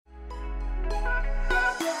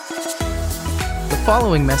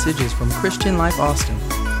following message is from Christian Life Austin.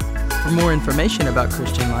 For more information about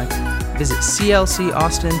Christian Life, visit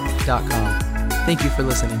clcaustin.com. Thank you for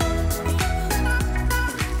listening.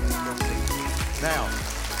 Now,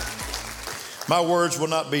 my words will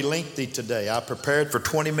not be lengthy today. I prepared for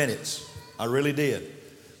 20 minutes. I really did,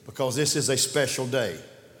 because this is a special day.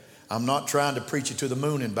 I'm not trying to preach you to the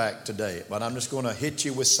moon and back today, but I'm just going to hit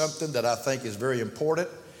you with something that I think is very important.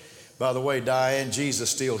 By the way, Diane, Jesus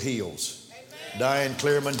still heals. Diane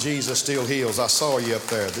Clearman, Jesus still heals. I saw you up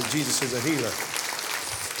there. That Jesus is a healer.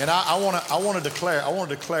 And I want to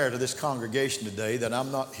declare to this congregation today that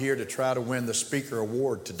I'm not here to try to win the speaker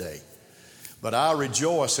award today. But I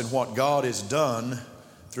rejoice in what God has done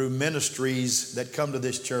through ministries that come to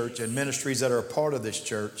this church and ministries that are a part of this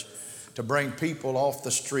church to bring people off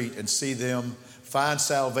the street and see them find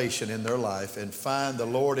salvation in their life and find the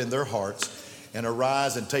Lord in their hearts and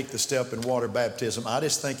arise and take the step in water baptism. I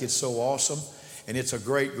just think it's so awesome. And it's a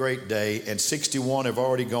great, great day. And 61 have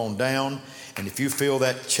already gone down. And if you feel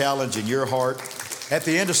that challenge in your heart, at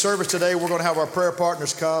the end of service today, we're going to have our prayer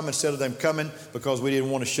partners come instead of them coming, because we didn't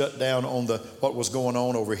want to shut down on what was going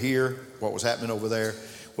on over here, what was happening over there.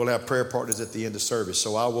 We'll have prayer partners at the end of service.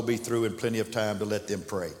 So I will be through in plenty of time to let them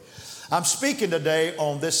pray. I'm speaking today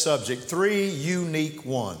on this subject, 3 unique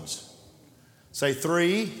ones. Say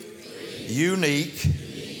three unique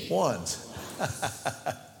ones.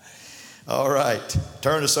 All right.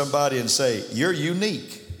 Turn to somebody and say, you're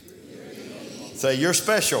unique. Say, you're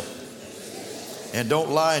special. And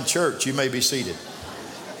don't lie in church. You may be seated.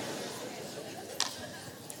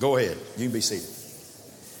 Go ahead. You can be seated.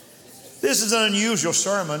 This is an unusual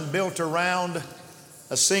sermon built around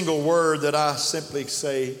a single word that I simply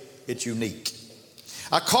say it's unique.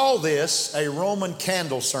 I call this a Roman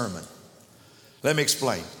candle sermon. Let me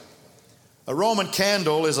explain. A Roman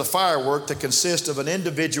candle is a firework that consists of an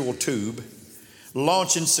individual tube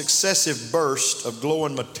launching successive bursts of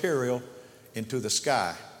glowing material into the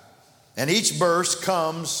sky. And each burst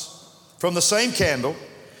comes from the same candle,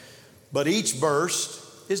 but each burst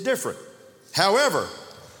is different. However,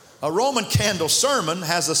 a Roman candle sermon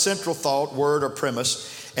has a central thought, word, or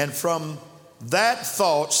premise, and from that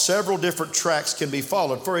thought, several different tracks can be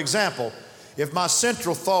followed. For example, if my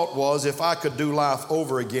central thought was, if I could do life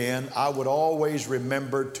over again, I would always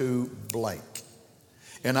remember to blank.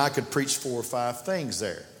 And I could preach 4 or 5 things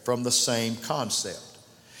there from the same concept.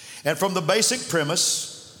 And from the basic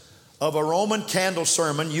premise of a Roman candle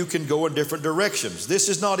sermon, you can go in different directions. This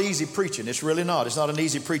is not easy preaching. It's really not. It's not an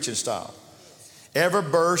easy preaching style. Every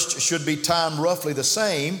burst should be timed roughly the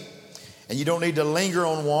same, and you don't need to linger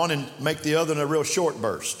on one and make the other in a real short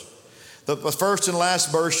burst. The first and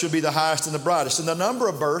last burst should be the highest and the brightest. And the number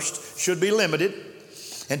of bursts should be limited.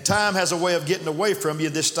 And time has a way of getting away from you,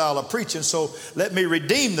 this style of preaching. So let me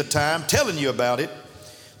redeem the time telling you about it.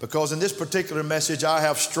 Because in this particular message, I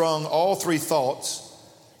have strung all 3 thoughts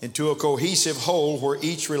into a cohesive whole where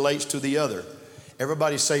each relates to the other.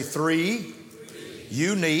 Everybody say 3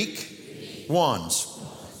 unique ones.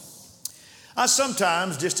 I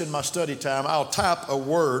sometimes, just in my study time, I'll type a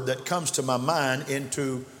word that comes to my mind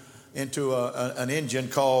into an engine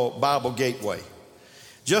called Bible Gateway,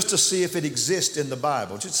 just to see if it exists in the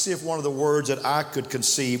Bible, just to see if one of the words that I could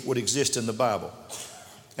conceive would exist in the Bible.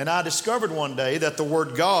 And I discovered one day that the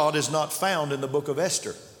word God is not found in the book of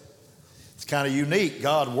Esther. It's kind of unique.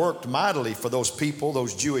 God worked mightily for those people,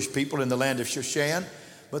 those Jewish people in the land of Shushan,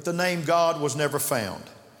 but the name God was never found.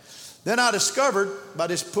 Then I discovered, by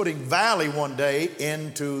just putting valley one day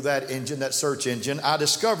into that engine, that search engine, I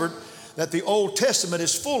discovered that the Old Testament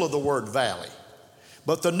is full of the word valley.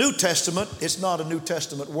 But the New Testament, it's not a New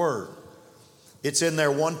Testament word. It's in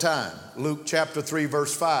there one time, Luke chapter 3,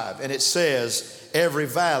 verse 5. And it says, every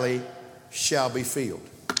valley shall be filled.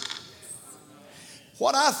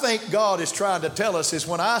 What I think God is trying to tell us is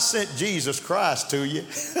when I sent Jesus Christ to you,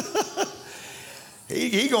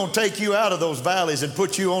 He gonna take you out of those valleys and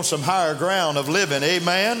put you on some higher ground of living,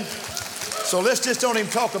 amen? So let's just don't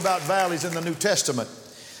even talk about valleys in the New Testament.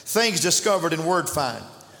 Things discovered in word find.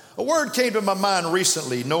 A word came to my mind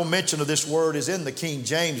recently. No mention of this word is in the King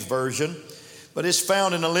James Version, but it's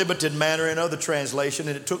found in a limited manner in other translation,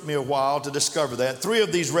 and it took me a while to discover that. 3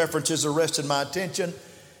 of these references arrested my attention,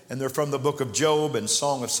 and they're from the book of Job and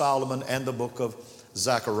Song of Solomon and the book of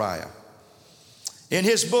Zechariah. In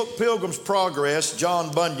his book, Pilgrim's Progress,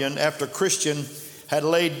 John Bunyan, after Christian had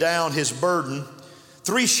laid down his burden,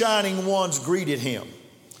 3 shining ones greeted him.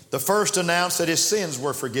 The first announced that his sins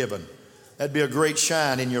were forgiven. That'd be a great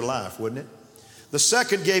shine in your life, wouldn't it? The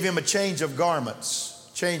second gave him a change of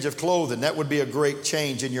garments, change of clothing. That would be a great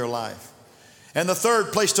change in your life. And the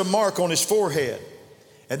third placed a mark on his forehead.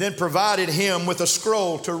 and then provided him with a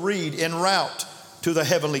scroll to read en route to the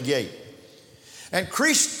heavenly gate. And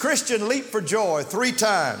Christian leaped for joy 3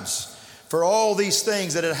 times for all these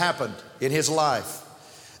things that had happened in his life.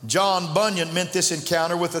 John Bunyan meant this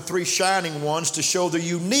encounter with the 3 shining ones to show the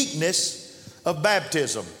uniqueness of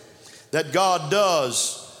baptism, that God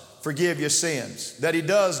does forgive your sins, that he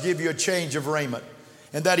does give you a change of raiment,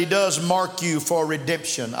 and that he does mark you for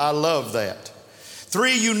redemption. I love that.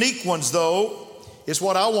 3 unique ones, though, is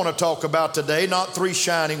what I want to talk about today, not 3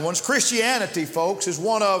 shining ones. Christianity, folks, is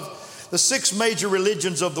one of the 6 major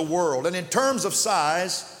religions of the world. And in terms of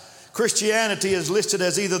size, Christianity is listed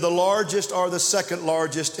as either the largest or the second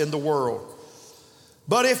largest in the world.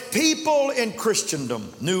 But if people in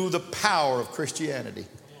Christendom knew the power of Christianity,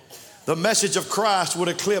 the message of Christ would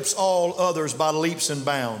eclipse all others by leaps and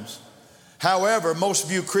bounds. However, most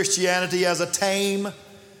view Christianity as a tame,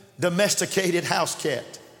 domesticated house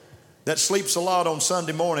cat that sleeps a lot on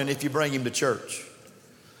Sunday morning if you bring him to church.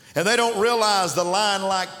 And they don't realize the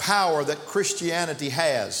lion-like power that Christianity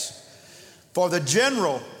has. For the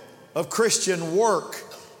general of Christian work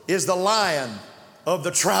is the Lion of the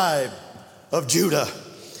tribe of Judah.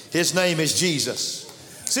 His name is Jesus.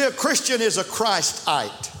 See, a Christian is a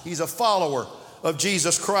Christite. He's a follower of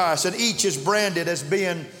Jesus Christ, and each is branded as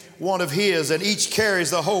being one of his, and each carries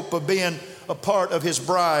the hope of being a part of his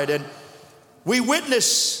bride. And we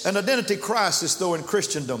witness an identity crisis, though, in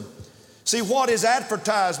Christendom. See, what is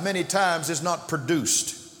advertised many times is not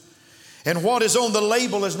produced, and what is on the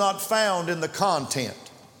label is not found in the content.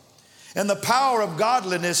 And the power of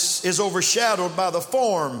godliness is overshadowed by the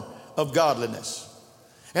form of godliness.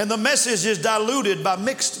 And the message is diluted by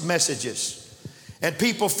mixed messages. And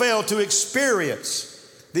people fail to experience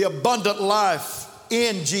the abundant life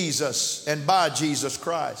in Jesus and by Jesus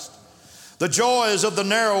Christ. The joys of the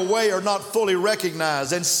narrow way are not fully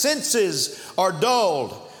recognized, and senses are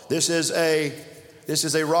dulled. This is a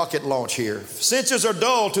rocket launch here. Senses are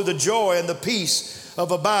dulled to the joy and the peace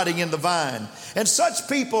of abiding in the vine. And such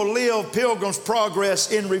people live Pilgrim's Progress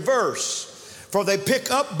in reverse, for they pick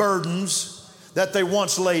up burdens that they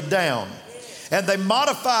once laid down, and they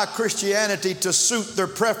modify Christianity to suit their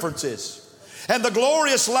preferences. And the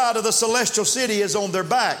glorious light of the celestial city is on their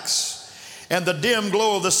backs, and the dim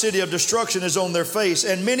glow of the city of destruction is on their face.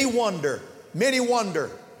 And many wonder,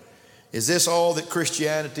 is this all that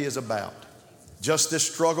Christianity is about? Just this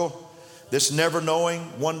struggle, this never knowing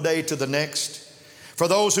one day to the next? For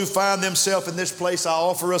those who find themselves in this place, I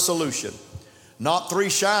offer a solution. Not 3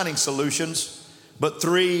 shining solutions, but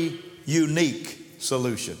 3 unique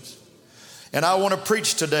solutions. And I want to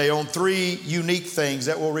preach today on 3 unique things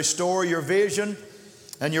that will restore your vision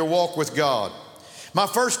and your walk with God. My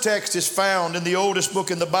first text is found in the oldest book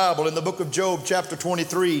in the Bible, in the book of Job, chapter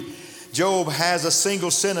 23. Job has a single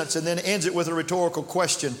sentence and then ends it with a rhetorical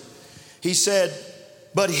question. He said,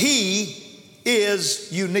 but he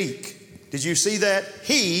is unique. Did you see that?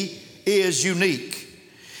 He is unique.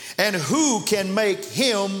 And who can make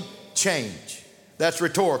him change? That's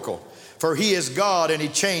rhetorical. For he is God and he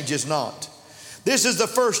changes not. This is the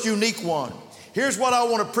first unique one. Here's what I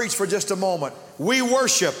want to preach for just a moment. We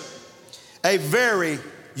worship a very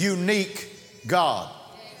unique God.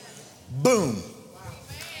 Boom.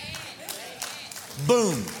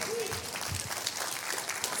 Boom.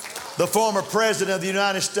 The former president of the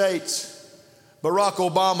United States, Barack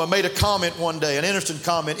Obama, made a comment one day, an interesting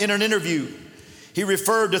comment. In an interview, he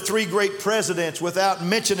referred to 3 great presidents without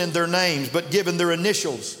mentioning their names, but giving their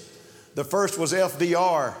initials. The first was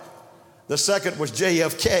FDR, the second was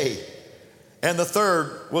JFK, and the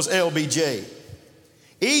third was LBJ.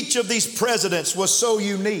 Each of these presidents was so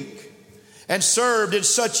unique and served in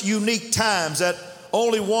such unique times that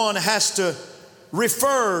only one has to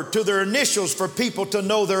refer to their initials for people to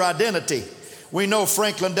know their identity. We know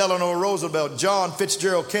Franklin Delano Roosevelt, John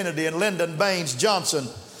Fitzgerald Kennedy, and Lyndon Baines Johnson.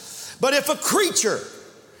 But if a creature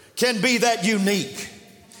can be that unique,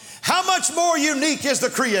 how much more unique is the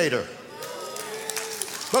Creator?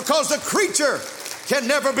 Because the creature can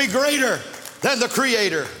never be greater than the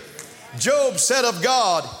Creator. Job said of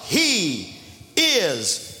God, he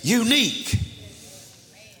is unique.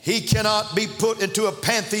 He cannot be put into a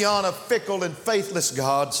pantheon of fickle and faithless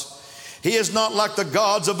gods. He is not like the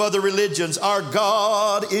gods of other religions. Our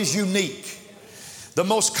God is unique. The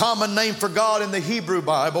most common name for God in the Hebrew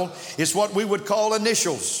Bible is what we would call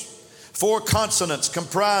initials. 4 consonants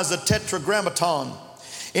comprise the tetragrammaton.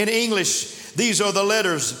 In English, these are the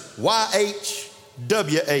letters YHWH.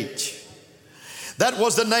 That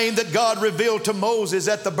was the name that God revealed to Moses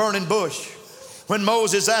at the burning bush. When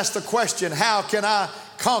Moses asked the question, how can I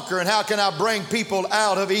conquer and how can I bring people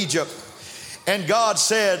out of Egypt? And God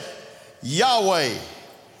said, Yahweh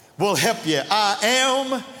will help you. I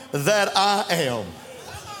am that I am.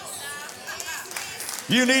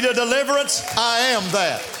 You need a deliverance? I am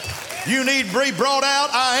that. You need to be brought out?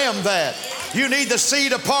 I am that. You need the sea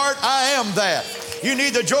to part? I am that. You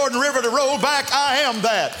need the Jordan River to roll back? I am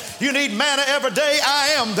that. You need manna every day? I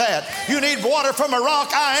am that. You need water from a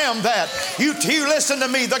rock? I am that. You listen to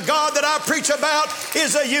me. The God that I preach about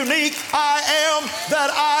is a unique I am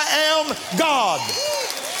that I am God.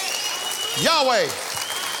 Yahweh.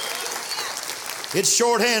 It's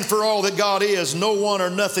shorthand for all that God is. No one or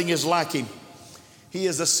nothing is like Him. He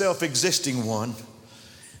is a self-existing one.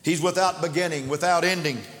 He's without beginning, without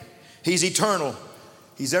ending. He's eternal.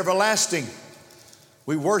 He's everlasting.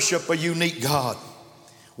 We worship a unique God,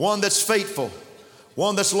 one that's faithful,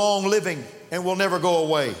 one that's long-living and will never go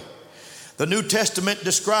away. The New Testament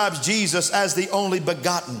describes Jesus as the only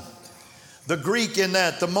begotten. The Greek in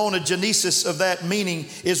that, the monogenesis of that meaning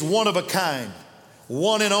is one of a kind,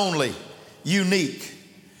 one and only, unique.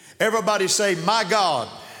 Everybody say, my God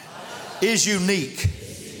is unique.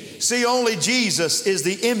 See, only Jesus is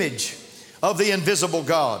the image of the invisible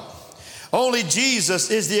God. Only Jesus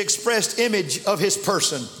is the expressed image of His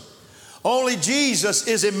person. Only Jesus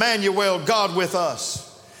is Emmanuel, God with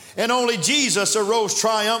us. And only Jesus arose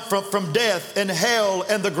triumphant from death and hell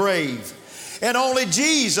and the grave. And only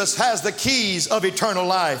Jesus has the keys of eternal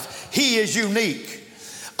life. He is unique.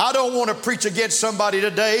 I don't want to preach against somebody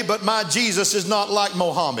today, but my Jesus is not like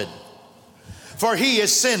Muhammad, for He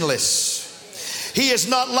is sinless. He is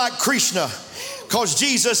not like Krishna, because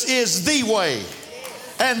Jesus is the way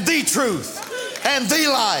and the truth and the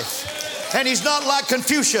life. And He's not like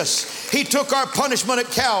Confucius. He took our punishment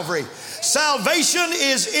at Calvary. Salvation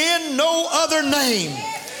is in no other name.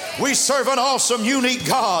 We serve an awesome, unique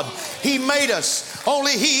God. He made us.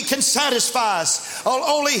 Only He can satisfy us.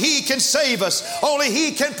 Only He can save us. Only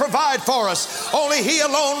He can provide for us. Only He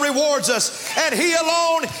alone rewards us. And He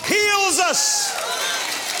alone heals us.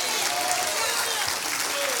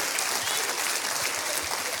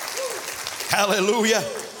 Hallelujah.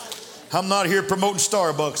 I'm not here promoting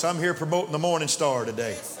Starbucks. I'm here promoting the Morning Star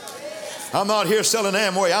today. I'm not here selling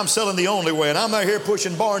Amway. I'm selling the only way. And I'm not here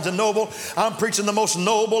pushing Barnes & Noble. I'm preaching the most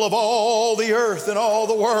noble of all the earth and all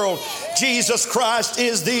the world. Jesus Christ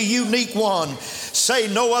is the unique one.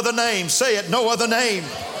 Say no other name. Say it, no other name.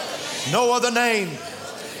 No other name.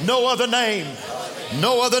 No other name.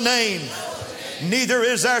 No other name. Neither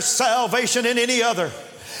is there salvation in any other.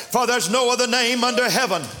 For there's no other name under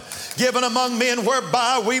heaven given among men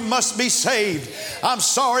whereby we must be saved. I'm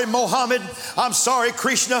sorry, Mohammed. I'm sorry,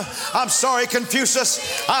 Krishna. I'm sorry,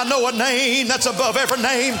 Confucius. I know a name that's above every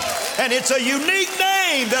name, and it's a unique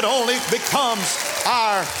name that only becomes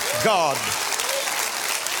our God.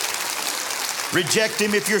 Reject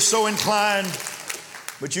Him if you're so inclined,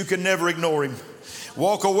 but you can never ignore Him.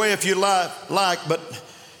 Walk away if you like,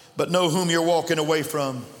 but know whom you're walking away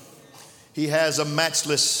from. He has a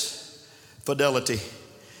matchless fidelity,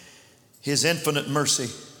 His infinite mercy,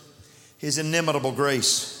 His inimitable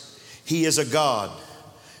grace. He is a God,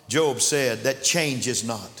 Job said, that changes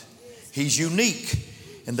not. He's unique,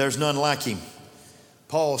 and there's none like Him.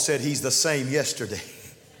 Paul said He's the same yesterday,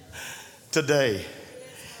 today,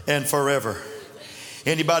 and forever.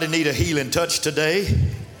 Anybody need a healing touch today?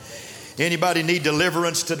 Anybody need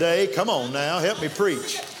deliverance today? Come on now, help me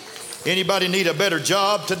preach. Anybody need a better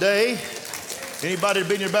job today? Anybody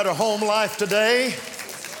be in a better home life today?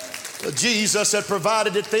 Jesus that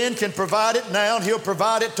provided it then can provide it now, and He'll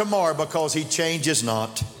provide it tomorrow because He changes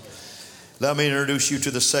not. Let me introduce you to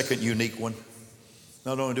the second unique one.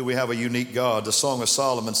 Not only do we have a unique God, the Song of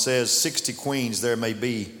Solomon says 60 queens there may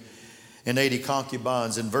be, and 80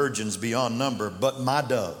 concubines and virgins beyond number, but my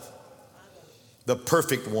dove, the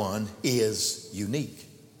perfect one, is unique.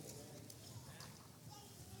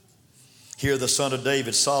 Here the son of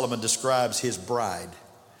David, Solomon, describes his bride.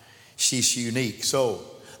 She's unique. So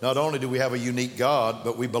not only do we have a unique God,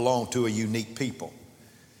 but we belong to a unique people.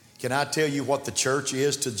 Can I tell you what the church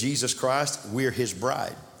is to Jesus Christ? We're His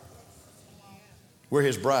bride. We're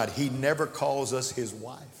His bride. He never calls us His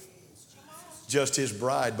wife, just His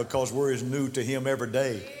bride, because we're as new to Him every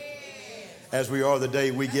day as we are the day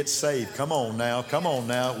we get saved. Come on now, come on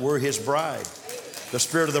now. We're His bride. The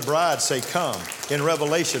spirit of the bride say, come. In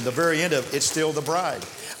Revelation, the very end of it, it's still the bride.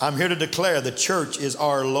 I'm here to declare the church is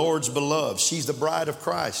our Lord's beloved. She's the bride of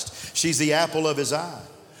Christ. She's the apple of His eye.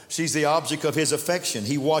 She's the object of His affection.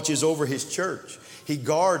 He watches over His church. He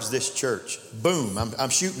guards this church. Boom, I'm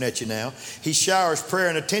shooting at you now. He showers prayer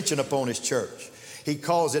and attention upon His church. He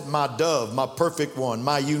calls it my dove, my perfect one,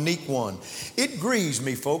 my unique one. It grieves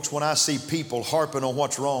me, folks, when I see people harping on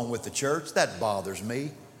what's wrong with the church. That bothers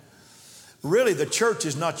me. Really, the church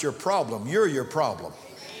is not your problem. You're your problem.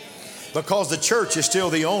 Because the church is still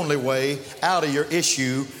the only way out of your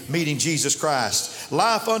issue, meeting Jesus Christ.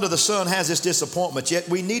 Life under the sun has its disappointments, yet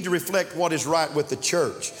we need to reflect what is right with the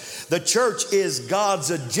church. The church is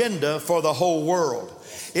God's agenda for the whole world.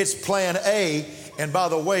 It's plan A, and by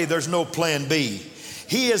the way, there's no plan B.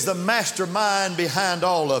 He is the mastermind behind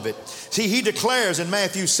all of it. See, he declares in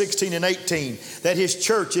Matthew 16 and 18 that his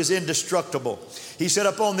church is indestructible. He said,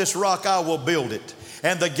 upon this rock I will build it,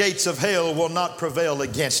 and the gates of hell will not prevail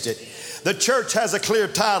against it. The church has a clear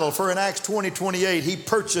title, for in Acts 20:28, he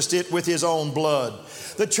purchased it with his own blood.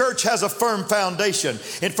 The church has a firm foundation.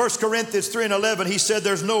 In 1 Corinthians 3 and 11, he said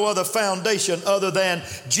there's no other foundation other than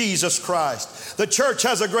Jesus Christ. The church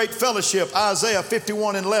has a great fellowship, Isaiah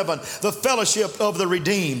 51 and 11, the fellowship of the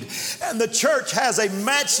redeemed. And the church has a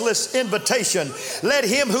matchless invitation. Let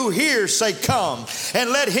him who hears say come,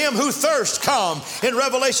 and let him who thirsts come. In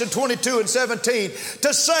Revelation 22 and 17,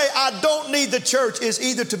 to say I don't need the church is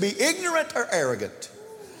either to be ignorant or arrogant.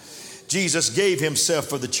 Jesus gave himself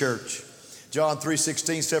for the church. John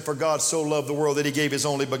 3:16 said, for God so loved the world that he gave his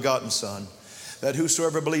only begotten Son, that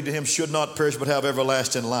whosoever believed in him should not perish but have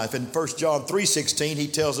everlasting life. In 1 John 3:16, he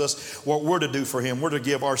tells us what we're to do for him. We're to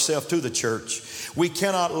give ourselves to the church. We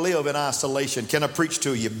cannot live in isolation. Can I preach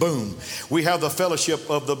to you? Boom. We have the fellowship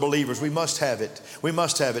of the believers. We must have it. We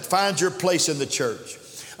must have it. Find your place in the church.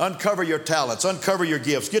 Uncover your talents, uncover your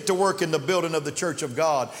gifts. Get to work in the building of the church of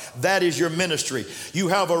God. That is your ministry. You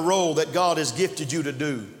have a role that God has gifted you to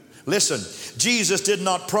do. Listen, Jesus did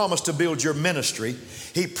not promise to build your ministry.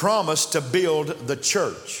 He promised to build the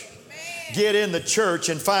church. Get in the church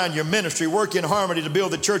and find your ministry. Work in harmony to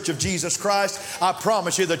build the church of Jesus Christ. I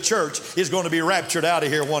promise you the church is going to be raptured out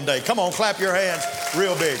of here one day. Come on, clap your hands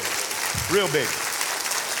real big, real big.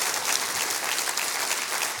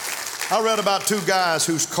 I read about two guys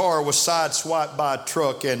whose car was sideswiped by a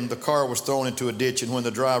truck and the car was thrown into a ditch, and when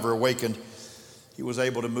the driver awakened, he was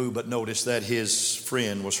able to move, but noticed that his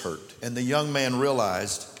friend was hurt. And the young man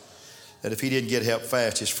realized that if he didn't get help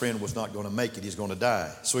fast, his friend was not going to make it. He's going to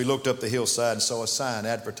die. So he looked up the hillside and saw a sign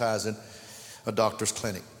advertising a doctor's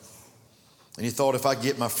clinic. And he thought, if I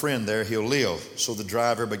get my friend there, he'll live. So the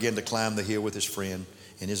driver began to climb the hill with his friend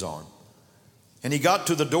in his arm. And he got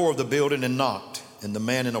to the door of the building and knocked. And the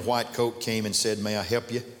man in a white coat came and said, may I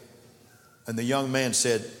help you? And the young man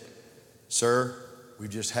said, sir,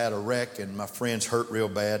 we've just had a wreck and my friend's hurt real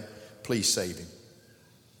bad. Please save him.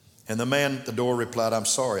 And the man at the door replied, I'm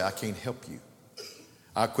sorry, I can't help you.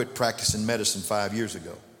 I quit practicing medicine 5 years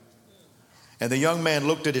ago. And the young man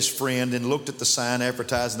looked at his friend and looked at the sign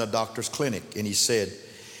advertising a doctor's clinic. And he said,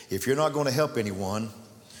 if you're not going to help anyone,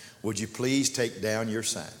 would you please take down your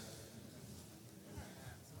sign?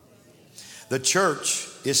 The church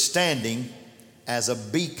is standing as a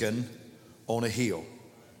beacon on a hill.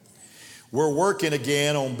 We're working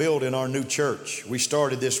again on building our new church. We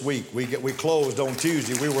started this week. We closed on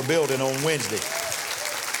Tuesday. We were building on Wednesday.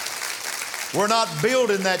 We're not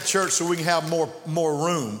building that church so we can have more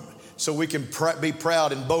room, so we can be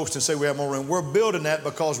proud and boast and say we have more room. We're building that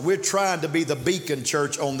because we're trying to be the beacon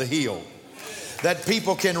church on the hill that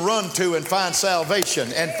people can run to and find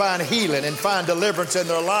salvation and find healing and find deliverance in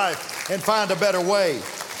their life and find a better way.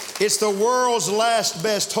 It's the world's last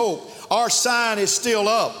best hope. Our sign is still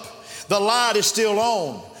up. The light is still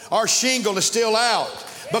on. Our shingle is still out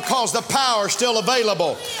because the power is still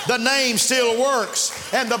available. The name still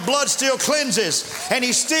works and the blood still cleanses, and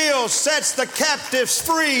he still sets the captives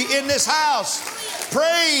free in this house.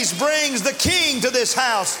 Praise brings the King to this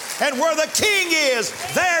house, and where the King is,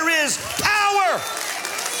 there is power.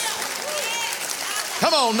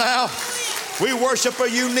 Come on now. We worship a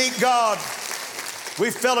unique God. We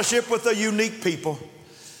fellowship with a unique people.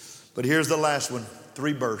 But here's the last one.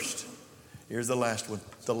 3 bursts. Here's the last one,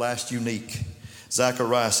 the last unique.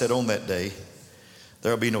 Zechariah said, on that day,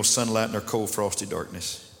 there'll be no sunlight nor cold frosty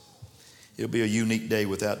darkness. It'll be a unique day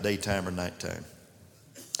without daytime or nighttime.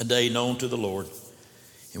 A day known to the Lord.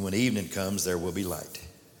 And when evening comes, there will be light.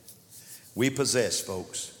 We possess,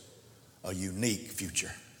 folks, a unique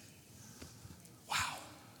future. Wow.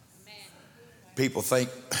 People think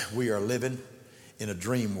we are living in a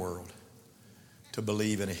dream world to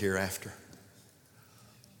believe in a hereafter.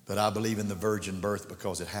 But I believe in the virgin birth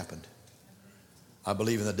because it happened. I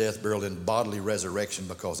believe in the death, burial, and bodily resurrection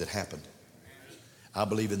because it happened. I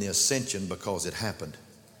believe in the ascension because it happened.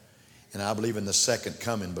 And I believe in the second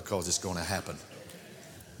coming because it's going to happen.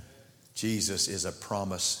 Jesus is a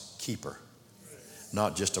promise keeper,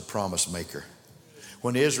 not just a promise maker.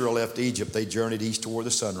 When Israel left Egypt, they journeyed east toward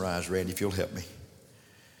the sunrise. Randy, if you'll help me.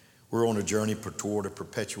 We're on a journey toward a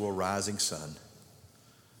perpetual rising sun.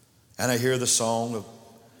 And I hear the song of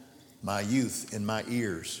my youth in my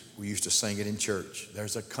ears. We used to sing it in church.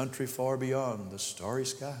 There's a country far beyond the starry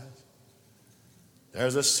skies.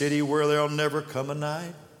 There's a city where there'll never come a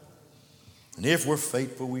night. And if we're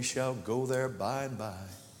faithful, we shall go there by and by.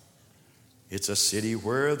 It's a city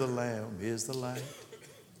where the Lamb is the light.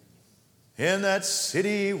 In that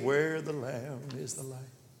city where the Lamb is the light.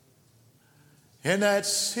 In that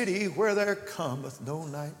city where there cometh no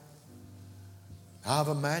night. I've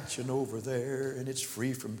a mansion over there, and it's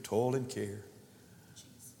free from toil and care.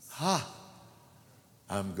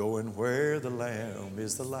 I'm going where the Lamb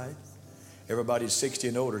is the light. Everybody 60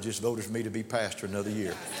 and older just voted for me to be pastor another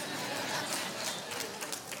year.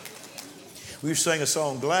 We sang a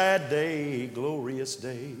song, glad day, glorious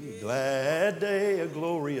day, glad day, a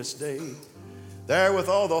glorious day. There with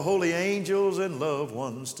all the holy angels and loved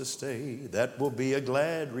ones to stay. That will be a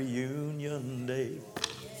glad reunion day.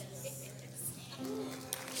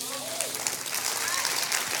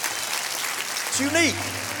 It's unique.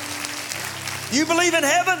 You believe in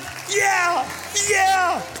heaven?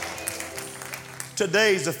 Yeah.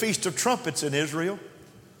 Today's the Feast of Trumpets in Israel.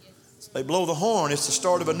 They blow the horn. It's the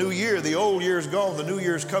start of a new year. The old year's gone. The new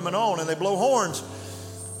year's coming on, and they blow horns.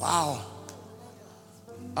 Wow.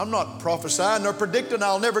 I'm not prophesying nor predicting.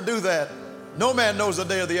 I'll never do that. No man knows the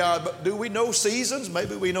day of the hour. But do we know seasons?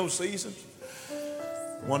 Maybe we know seasons.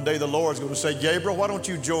 One day the Lord's going to say, Gabriel, why don't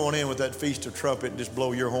you join in with that Feast of Trumpet and just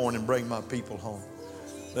blow your horn and bring my people home?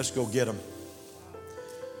 Let's go get them.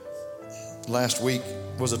 Last week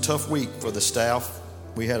was a tough week for the staff.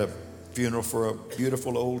 We had a funeral for a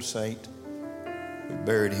beautiful old saint. We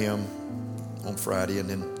buried him on Friday, and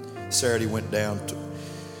then Saturday went down to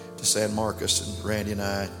San Marcos, and Randy and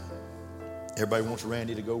I, everybody wants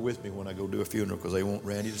Randy to go with me when I go do a funeral because they want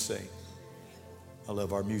Randy to sing. I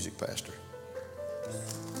love our music pastor.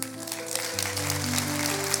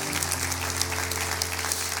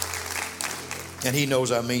 And he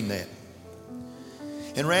knows I mean that.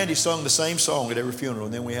 And Randy sung the same song at every funeral,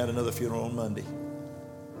 and then we had another funeral on Monday.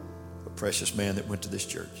 A precious man that went to this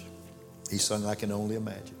church. He sung I Can Only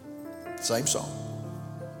Imagine. Same song.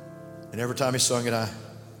 And every time he sung it, I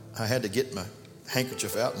had to get my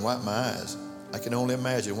handkerchief out and wipe my eyes. I can only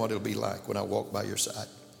imagine what it'll be like when I walk by your side.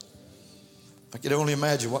 I can only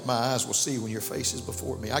imagine what my eyes will see when your face is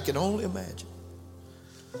before me. I can only imagine.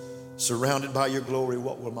 Surrounded by your glory,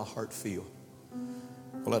 what will my heart feel?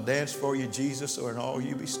 Will I dance for you, Jesus, or in all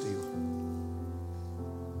you be still?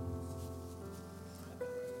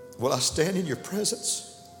 Will I stand in your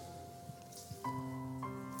presence?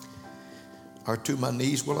 Or to my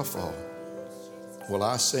knees will I fall? Will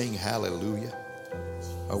I sing hallelujah?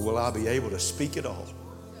 Or will I be able to speak it all?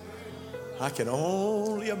 I can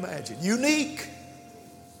only imagine. Unique.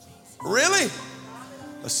 Really?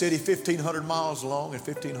 A city 1,500 miles long and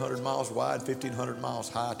 1,500 miles wide, 1,500 miles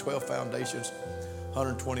high, 12 foundations,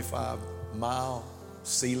 125-mile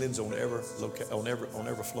ceilings on every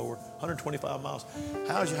floor, 125 miles.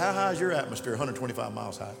 How high is your atmosphere? 125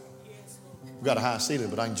 miles high. We've got a high ceiling,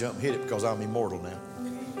 but I can jump and hit it because I'm immortal now.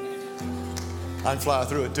 I can fly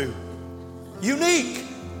through it too. Unique.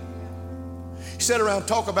 You sit around and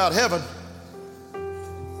talk about heaven.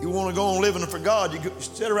 You want to go on living for God. You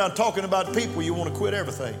sit around talking about people. You want to quit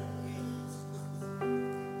everything.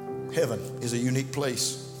 Heaven is a unique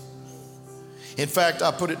place. In fact, I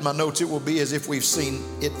put it in my notes, it will be as if we've seen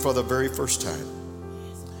it for the very first time.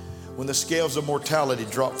 When the scales of mortality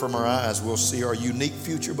drop from our eyes, we'll see our unique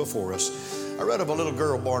future before us. I read of a little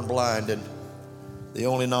girl born blind, and the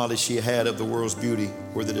only knowledge she had of the world's beauty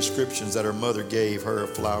were the descriptions that her mother gave her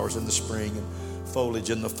of flowers in the spring and foliage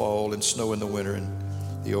in the fall and snow in the winter and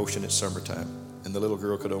the ocean at summertime. And the little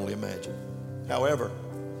girl could only imagine. However,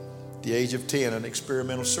 at the age of 10, an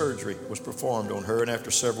experimental surgery was performed on her, and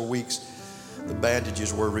after several weeks, the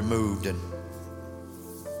bandages were removed, and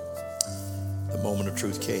the moment of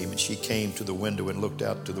truth came, and she came to the window and looked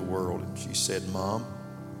out to the world, and she said, Mom,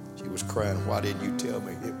 she was crying, why didn't you tell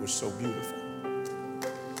me? It was so beautiful.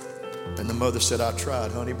 And the mother said, I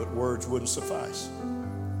tried, honey, but words wouldn't suffice.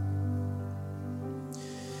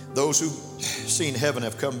 Those who've seen heaven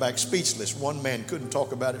have come back speechless. One man couldn't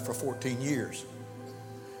talk about it for 14 years.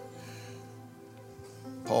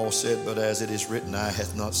 Paul said, but as it is written, eye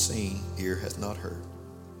hath not seen, ear hath not heard,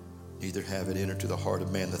 neither have it entered to the heart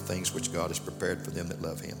of man the things which God has prepared for them that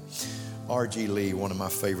love him. R.G. Lee, one of my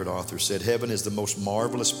favorite authors, said, heaven is the most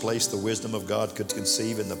marvelous place the wisdom of God could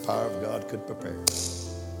conceive and the power of God could prepare.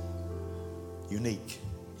 Unique,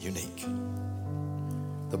 unique.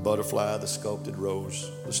 The butterfly, the sculpted rose,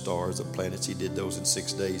 the stars, the planets, he did those in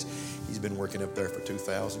 6 days. He's been working up there for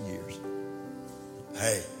 2,000 years.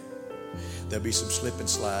 Hey, There'll be some slip and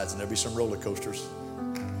slides, and there'll be some roller coasters.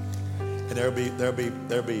 And there'll be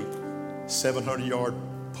 700-yard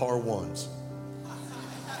par ones.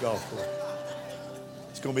 Golf course.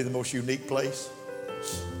 It's going to be the most unique place.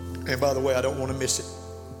 And by the way, I don't want to miss it.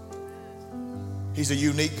 He's a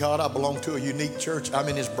unique God. I belong to a unique church. I'm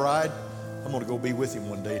in His bride. I'm going to go be with Him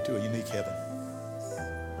one day to a unique heaven.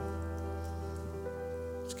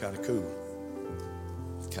 It's kind of cool.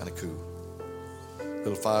 It's kind of cool.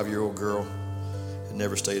 Little 5-year-old girl had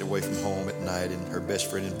never stayed away from home at night, and her best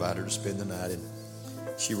friend invited her to spend the night, and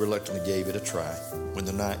she reluctantly gave it a try. When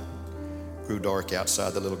the night grew dark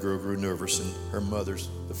outside, the little girl grew nervous, and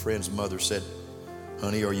the friend's mother said,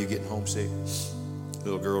 "Honey, are you getting homesick?" The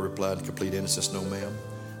little girl replied in complete innocence, "No, ma'am,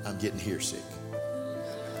 I'm getting here sick."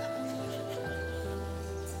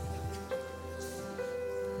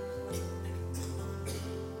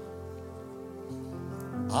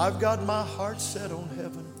 I've got my heart set on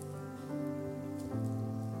heaven,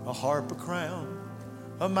 a harp, a crown,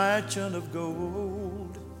 a mansion of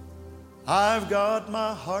gold. I've got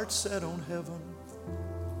my heart set on heaven.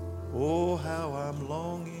 Oh, how I'm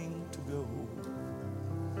longing to go.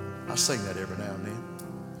 I sing that every now and then.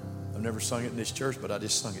 I've never sung it in this church, but I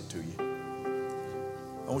just sung it to you.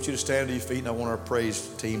 I want you to stand to your feet, and I want our praise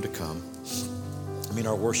team to come.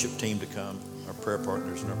 Our worship team to come, our prayer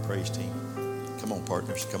partners and our praise team. Come on,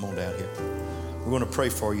 partners, come on down here. We're going to pray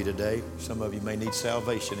for you today. Some of you may need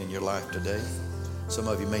salvation in your life today. Some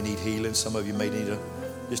of you may need healing. Some of you may need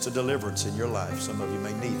just a deliverance in your life. Some of you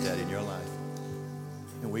may need that in your life.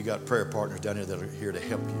 And we got prayer partners down here that are here to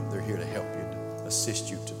help you. They're here to help you, to assist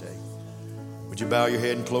you today. Would you bow your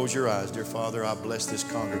head and close your eyes? Dear Father, I bless this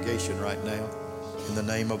congregation right now in the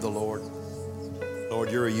name of the Lord. Lord,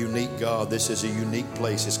 you're a unique God. This is a unique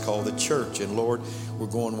place. It's called the church. And Lord, we're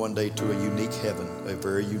going one day to a unique heaven, a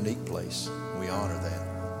very unique place. We honor that.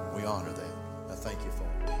 We honor that. I thank you for it.